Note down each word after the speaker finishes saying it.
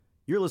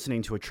You're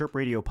listening to a Chirp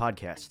Radio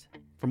podcast.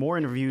 For more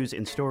interviews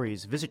and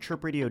stories, visit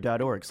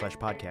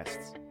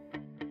chirpradio.org/podcasts.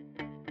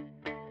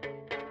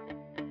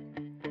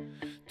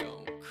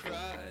 Don't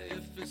cry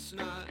if it's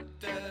not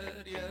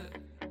dead yet.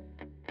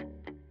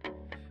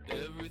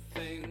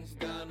 Everything's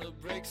gonna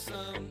break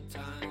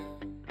sometime.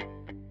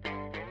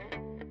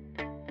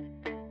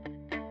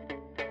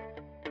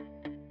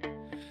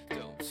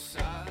 Don't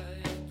sigh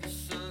if the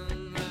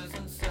sun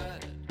hasn't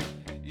set.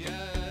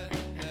 Yeah,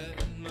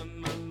 my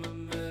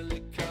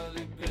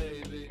melancholy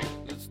baby,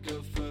 let's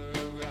go for a ride.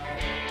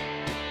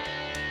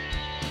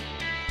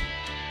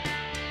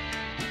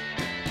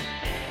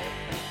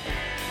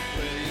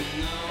 Well,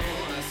 you know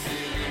I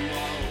see the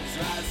walls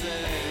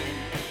rising.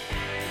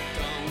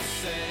 Don't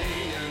say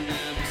I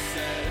never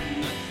said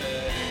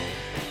nothing.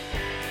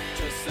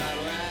 Just I'd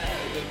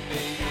rather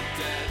be a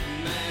dead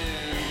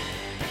man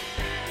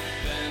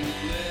than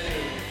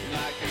live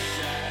like a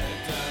shadow.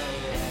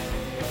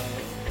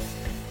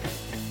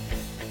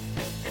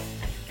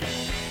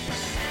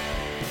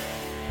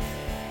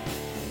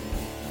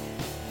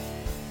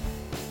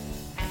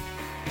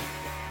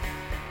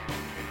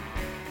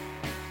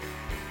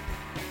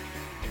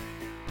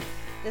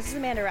 This is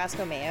Amanda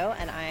Roscoe Mayo,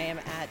 and I am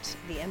at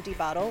The Empty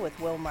Bottle with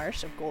Will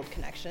Marsh of Gold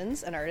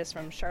Connections, an artist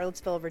from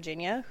Charlottesville,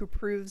 Virginia, who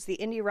proves the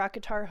indie rock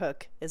guitar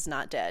hook is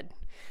not dead.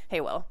 Hey,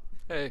 Will.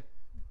 Hey.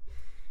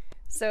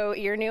 So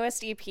your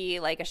newest EP,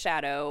 Like a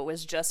Shadow,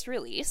 was just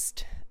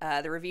released.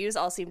 The reviews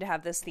all seem to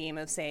have this theme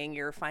of saying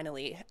you're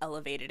finally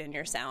elevated in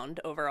your sound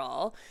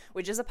overall,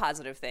 which is a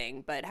positive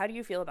thing. But how do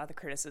you feel about the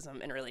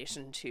criticism in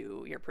relation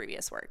to your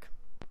previous work?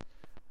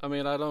 I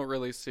mean, I don't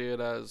really see it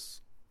as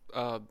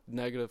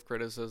negative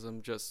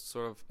criticism, just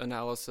sort of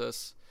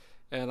analysis.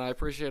 And I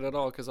appreciate it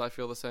all because I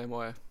feel the same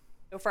way.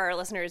 So for our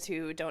listeners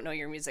who don't know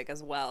your music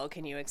as well,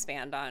 can you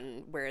expand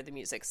on where the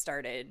music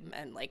started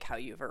and like how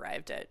you've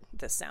arrived at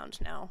this sound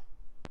now?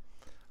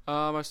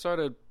 I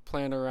started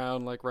playing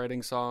around, like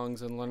writing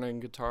songs and learning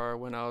guitar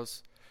when I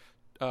was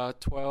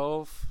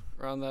 12,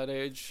 around that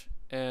age.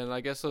 And I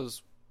guess it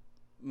was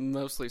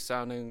mostly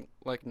sounding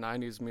like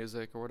 90s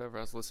music or whatever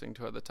I was listening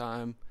to at the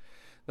time.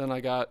 Then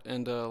I got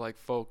into like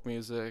folk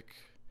music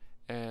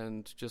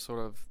and just sort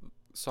of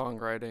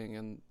songwriting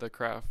and the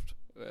craft,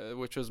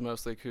 which was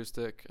mostly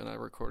acoustic, and I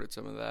recorded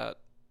some of that.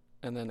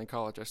 And then in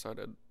college I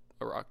started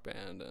a rock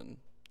band, and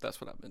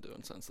that's what I've been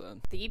doing since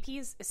then. The EP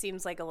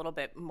seems like a little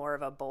bit more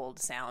of a bold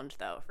sound,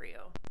 though, for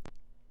you.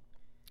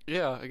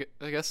 Yeah,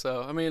 I guess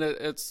so. I mean,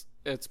 it's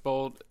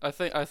bold. I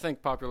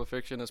think Popular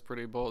Fiction is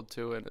pretty bold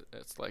too, and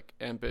it's like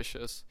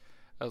ambitious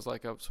as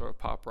like a sort of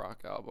pop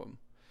rock album.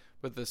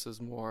 But this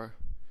is more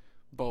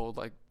bold,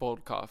 like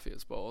Bold Coffee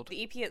is bold.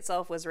 The EP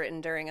itself was written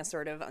during a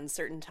sort of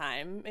uncertain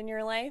time in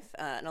your life,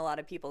 and a lot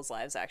of people's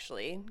lives,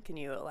 actually. Can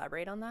you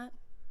elaborate on that?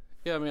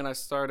 Yeah, I mean, I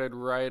started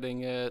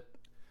writing it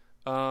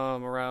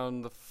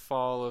around the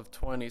fall of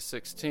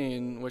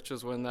 2016, which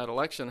is when that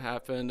election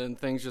happened, and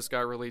things just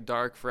got really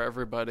dark for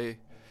everybody,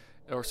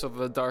 or sort of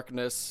the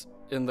darkness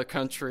in the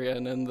country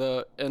and in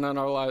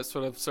our lives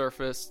sort of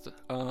surfaced,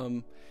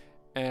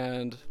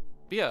 and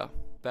yeah,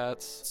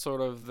 that's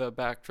sort of the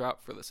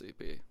backdrop for this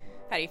EP.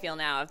 How do you feel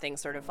now? Have things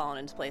sort of fallen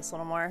into place a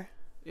little more?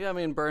 Yeah, I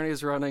mean,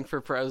 Bernie's running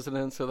for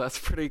president, so that's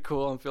pretty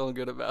cool. I'm feeling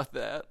good about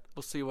that.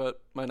 We'll see what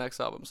my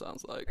next album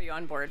sounds like. Are you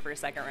on board for a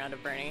second round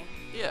of Bernie?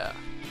 Yeah.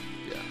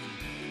 Do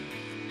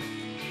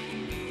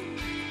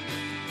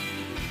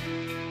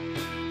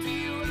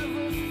you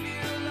ever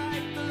feel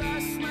like the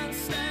last man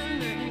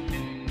standing?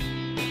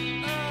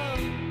 Oh,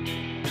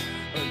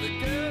 or the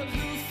girl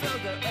who fell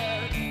to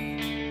earth?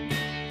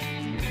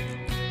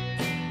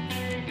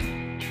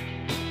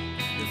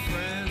 Your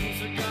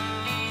friends are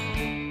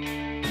gone,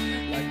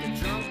 like a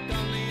drunk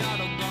on the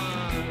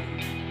Autobahn.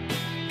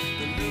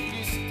 The look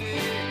you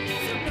still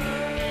is a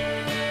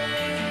bird.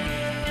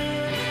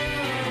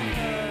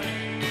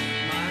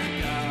 My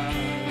God,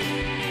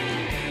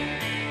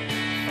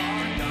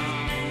 far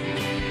gone,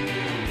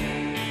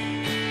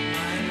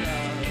 my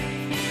love.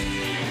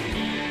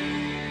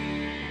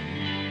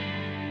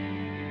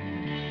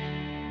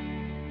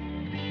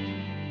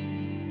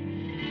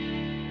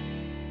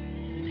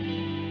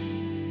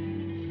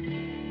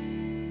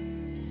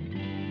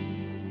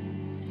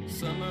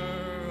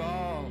 Summer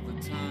all the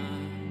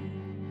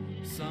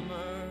time,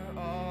 summer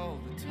all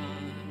the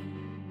time,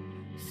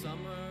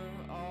 summer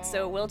all.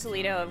 So Will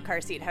Toledo of Car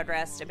Seat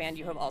Headrest, a band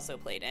you have also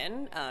played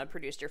in,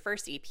 produced your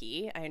first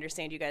EP. I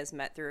understand you guys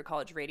met through a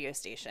college radio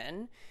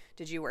station.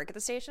 Did you work at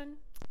the station?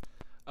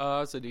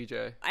 I was a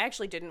DJ. I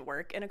actually didn't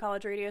work in a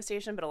college radio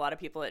station, but a lot of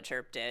people at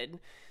Chirp did.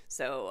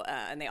 So,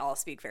 and they all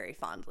speak very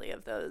fondly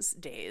of those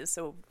days.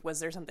 So was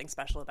there something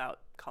special about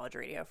college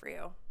radio for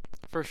you?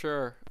 For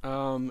sure.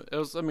 It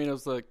was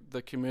like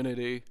the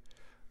community.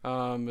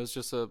 It was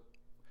just a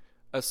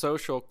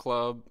social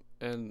club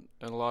in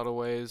a lot of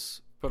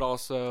ways, but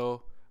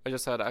also I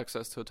just had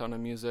access to a ton of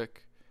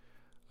music,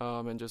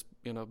 and just,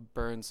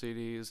 burned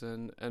CDs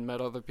and met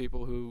other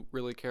people who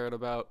really cared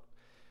about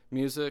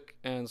music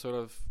and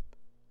sort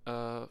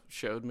of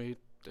showed me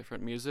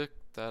different music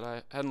that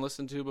I hadn't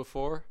listened to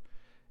before.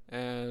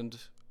 And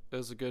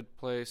is a good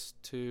place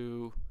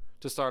to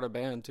start a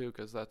band too,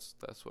 because that's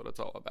what it's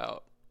all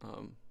about.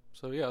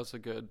 So yeah, it's a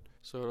good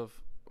sort of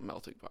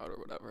melting pot or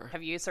whatever.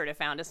 Have you sort of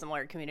found a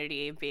similar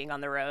community being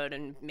on the road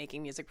and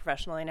making music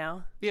professionally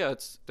now? Yeah,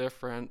 it's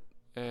different,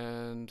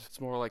 and it's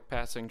more like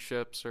passing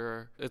ships,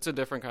 or it's a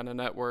different kind of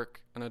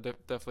network and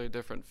definitely a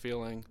different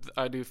feeling.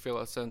 I do feel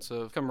a sense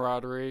of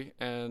camaraderie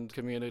and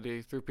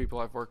community through people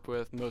I've worked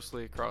with,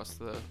 mostly across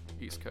the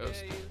East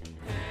Coast.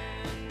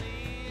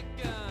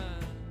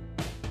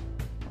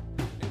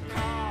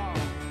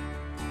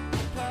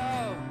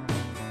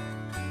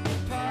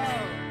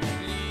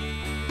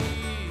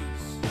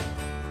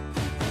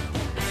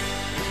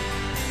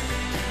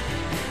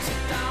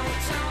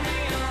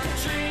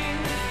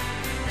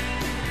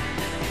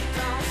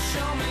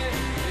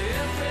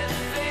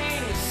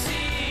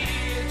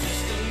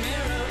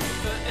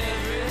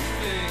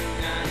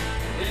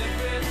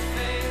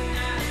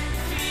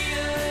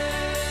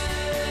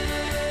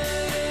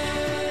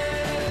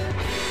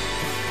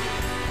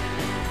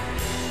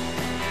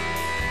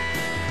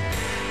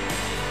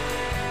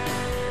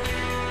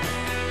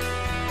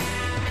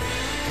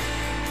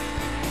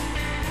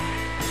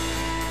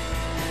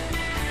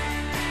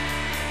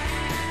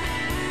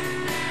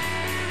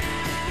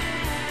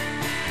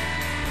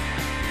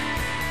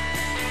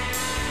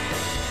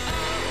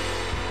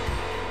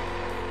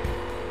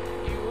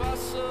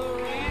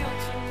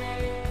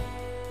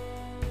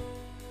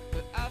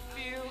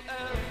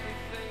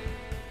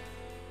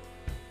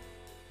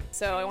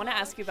 So I want to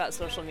ask you about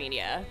social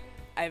media.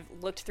 I've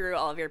looked through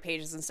all of your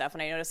pages and stuff,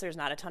 and I noticed there's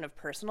not a ton of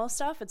personal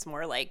stuff. It's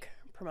more like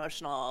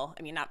promotional.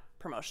 I mean, not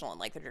promotional in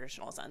like the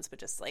traditional sense, but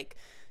just like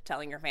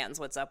telling your fans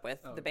what's up with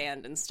the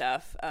band and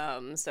stuff.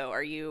 So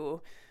are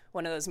you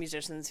one of those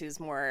musicians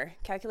who's more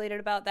calculated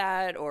about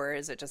that, or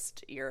is it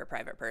just you're a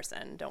private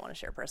person, don't want to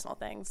share personal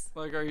things?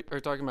 Like, are you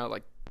talking about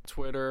like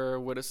Twitter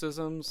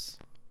witticisms?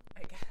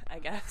 I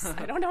guess.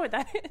 I don't know what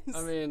that is.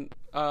 I mean,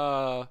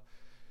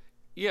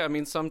 yeah, I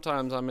mean,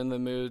 sometimes I'm in the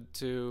mood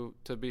to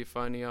be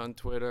funny on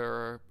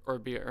Twitter or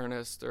be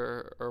earnest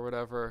or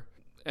whatever.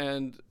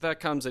 And that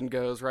comes and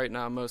goes. Right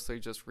now, I'm mostly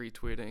just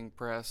retweeting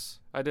press.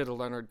 I did a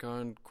Leonard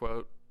Cohen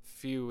quote a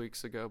few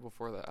weeks ago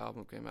before the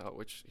album came out,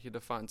 which he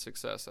defined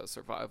success as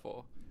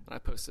survival. And I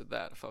posted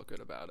that. I felt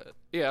good about it.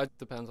 Yeah, it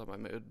depends on my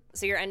mood.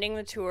 So you're ending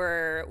the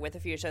tour with a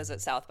few shows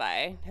at South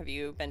by. Have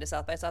you been to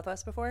South by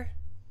Southwest before?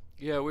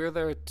 Yeah, we were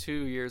there 2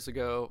 years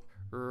ago,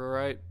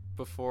 right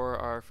before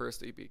our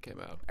first EP came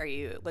out. Are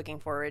you looking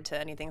forward to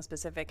anything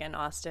specific in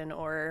Austin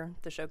or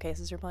the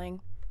showcases you're playing?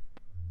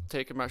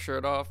 Taking my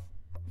shirt off,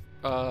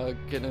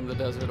 getting in the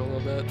desert a little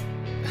bit.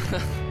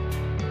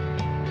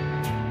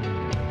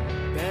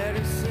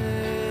 Better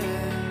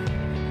sin,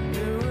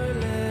 new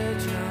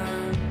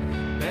religion,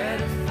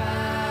 better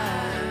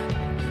find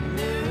a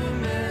new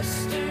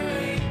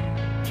mystery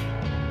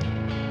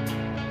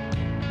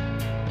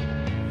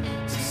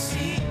to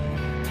see.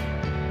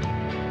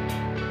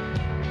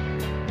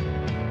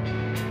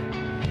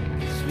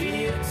 'Cause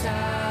we are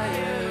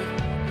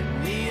tired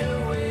and we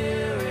are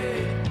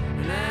weary,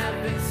 and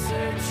I've been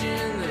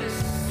searching this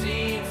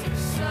scene for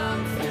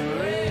something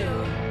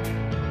real.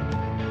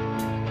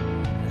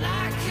 And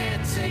I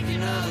can't take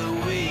another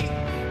week.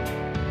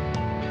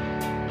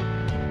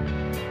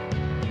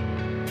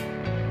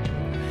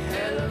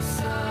 Hello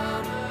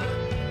summer,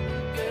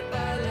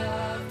 goodbye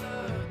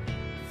lover.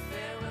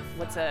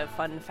 What's a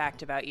fun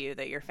fact about you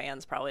that your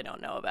fans probably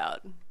don't know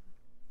about?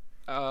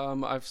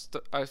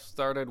 I've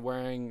started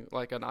wearing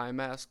like an eye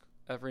mask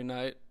every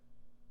night,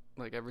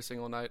 like every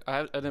single night.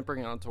 I didn't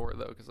bring it on tour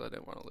though because I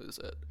didn't want to lose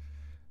it.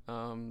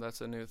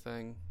 That's a new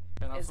thing.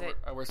 And I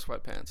wear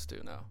sweatpants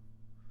too now.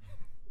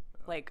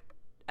 Like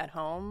at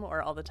home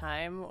or all the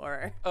time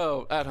or?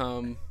 Oh, at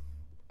home.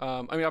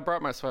 I mean, I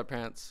brought my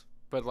sweatpants,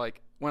 but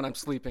like when I'm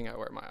sleeping, I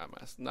wear my eye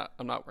mask.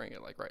 I'm not wearing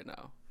it like right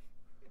now.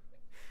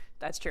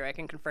 That's true. I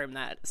can confirm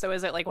that. So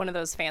is it like one of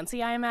those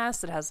fancy eye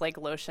masks that has like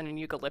lotion and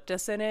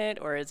eucalyptus in it,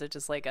 or is it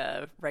just like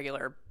a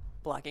regular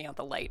blocking out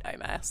the light eye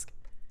mask?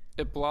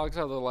 It blocks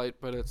out the light,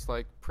 but it's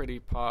like pretty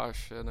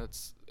posh and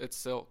it's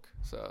silk.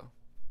 So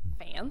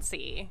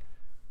Fancy.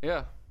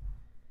 yeah,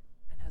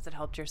 And has it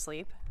helped your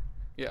sleep?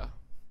 yeah.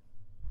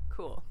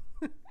 Cool.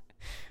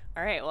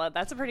 All right. Well,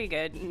 that's a pretty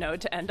good note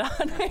to end on,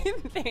 I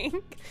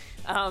think.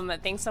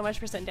 Thanks so much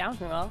for sitting down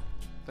with me, Will.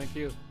 Thank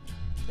you.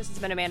 This has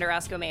been Amanda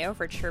Roscoe Mayo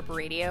for Chirp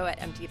Radio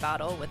at Empty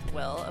Bottle with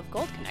Will of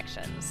Gold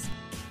Connections.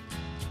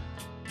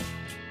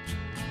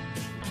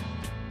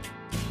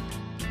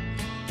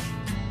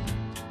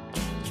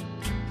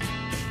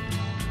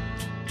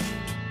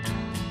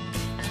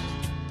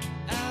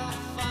 I'll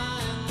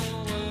find the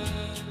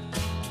words.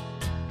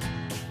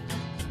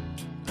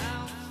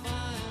 I'll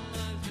find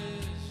my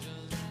vision.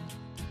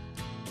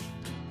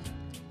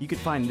 You can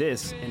find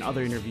this and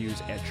other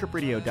interviews at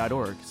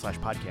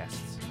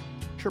tripradio.org/podcasts.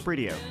 Chirp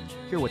Radio.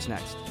 Hear what's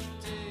next.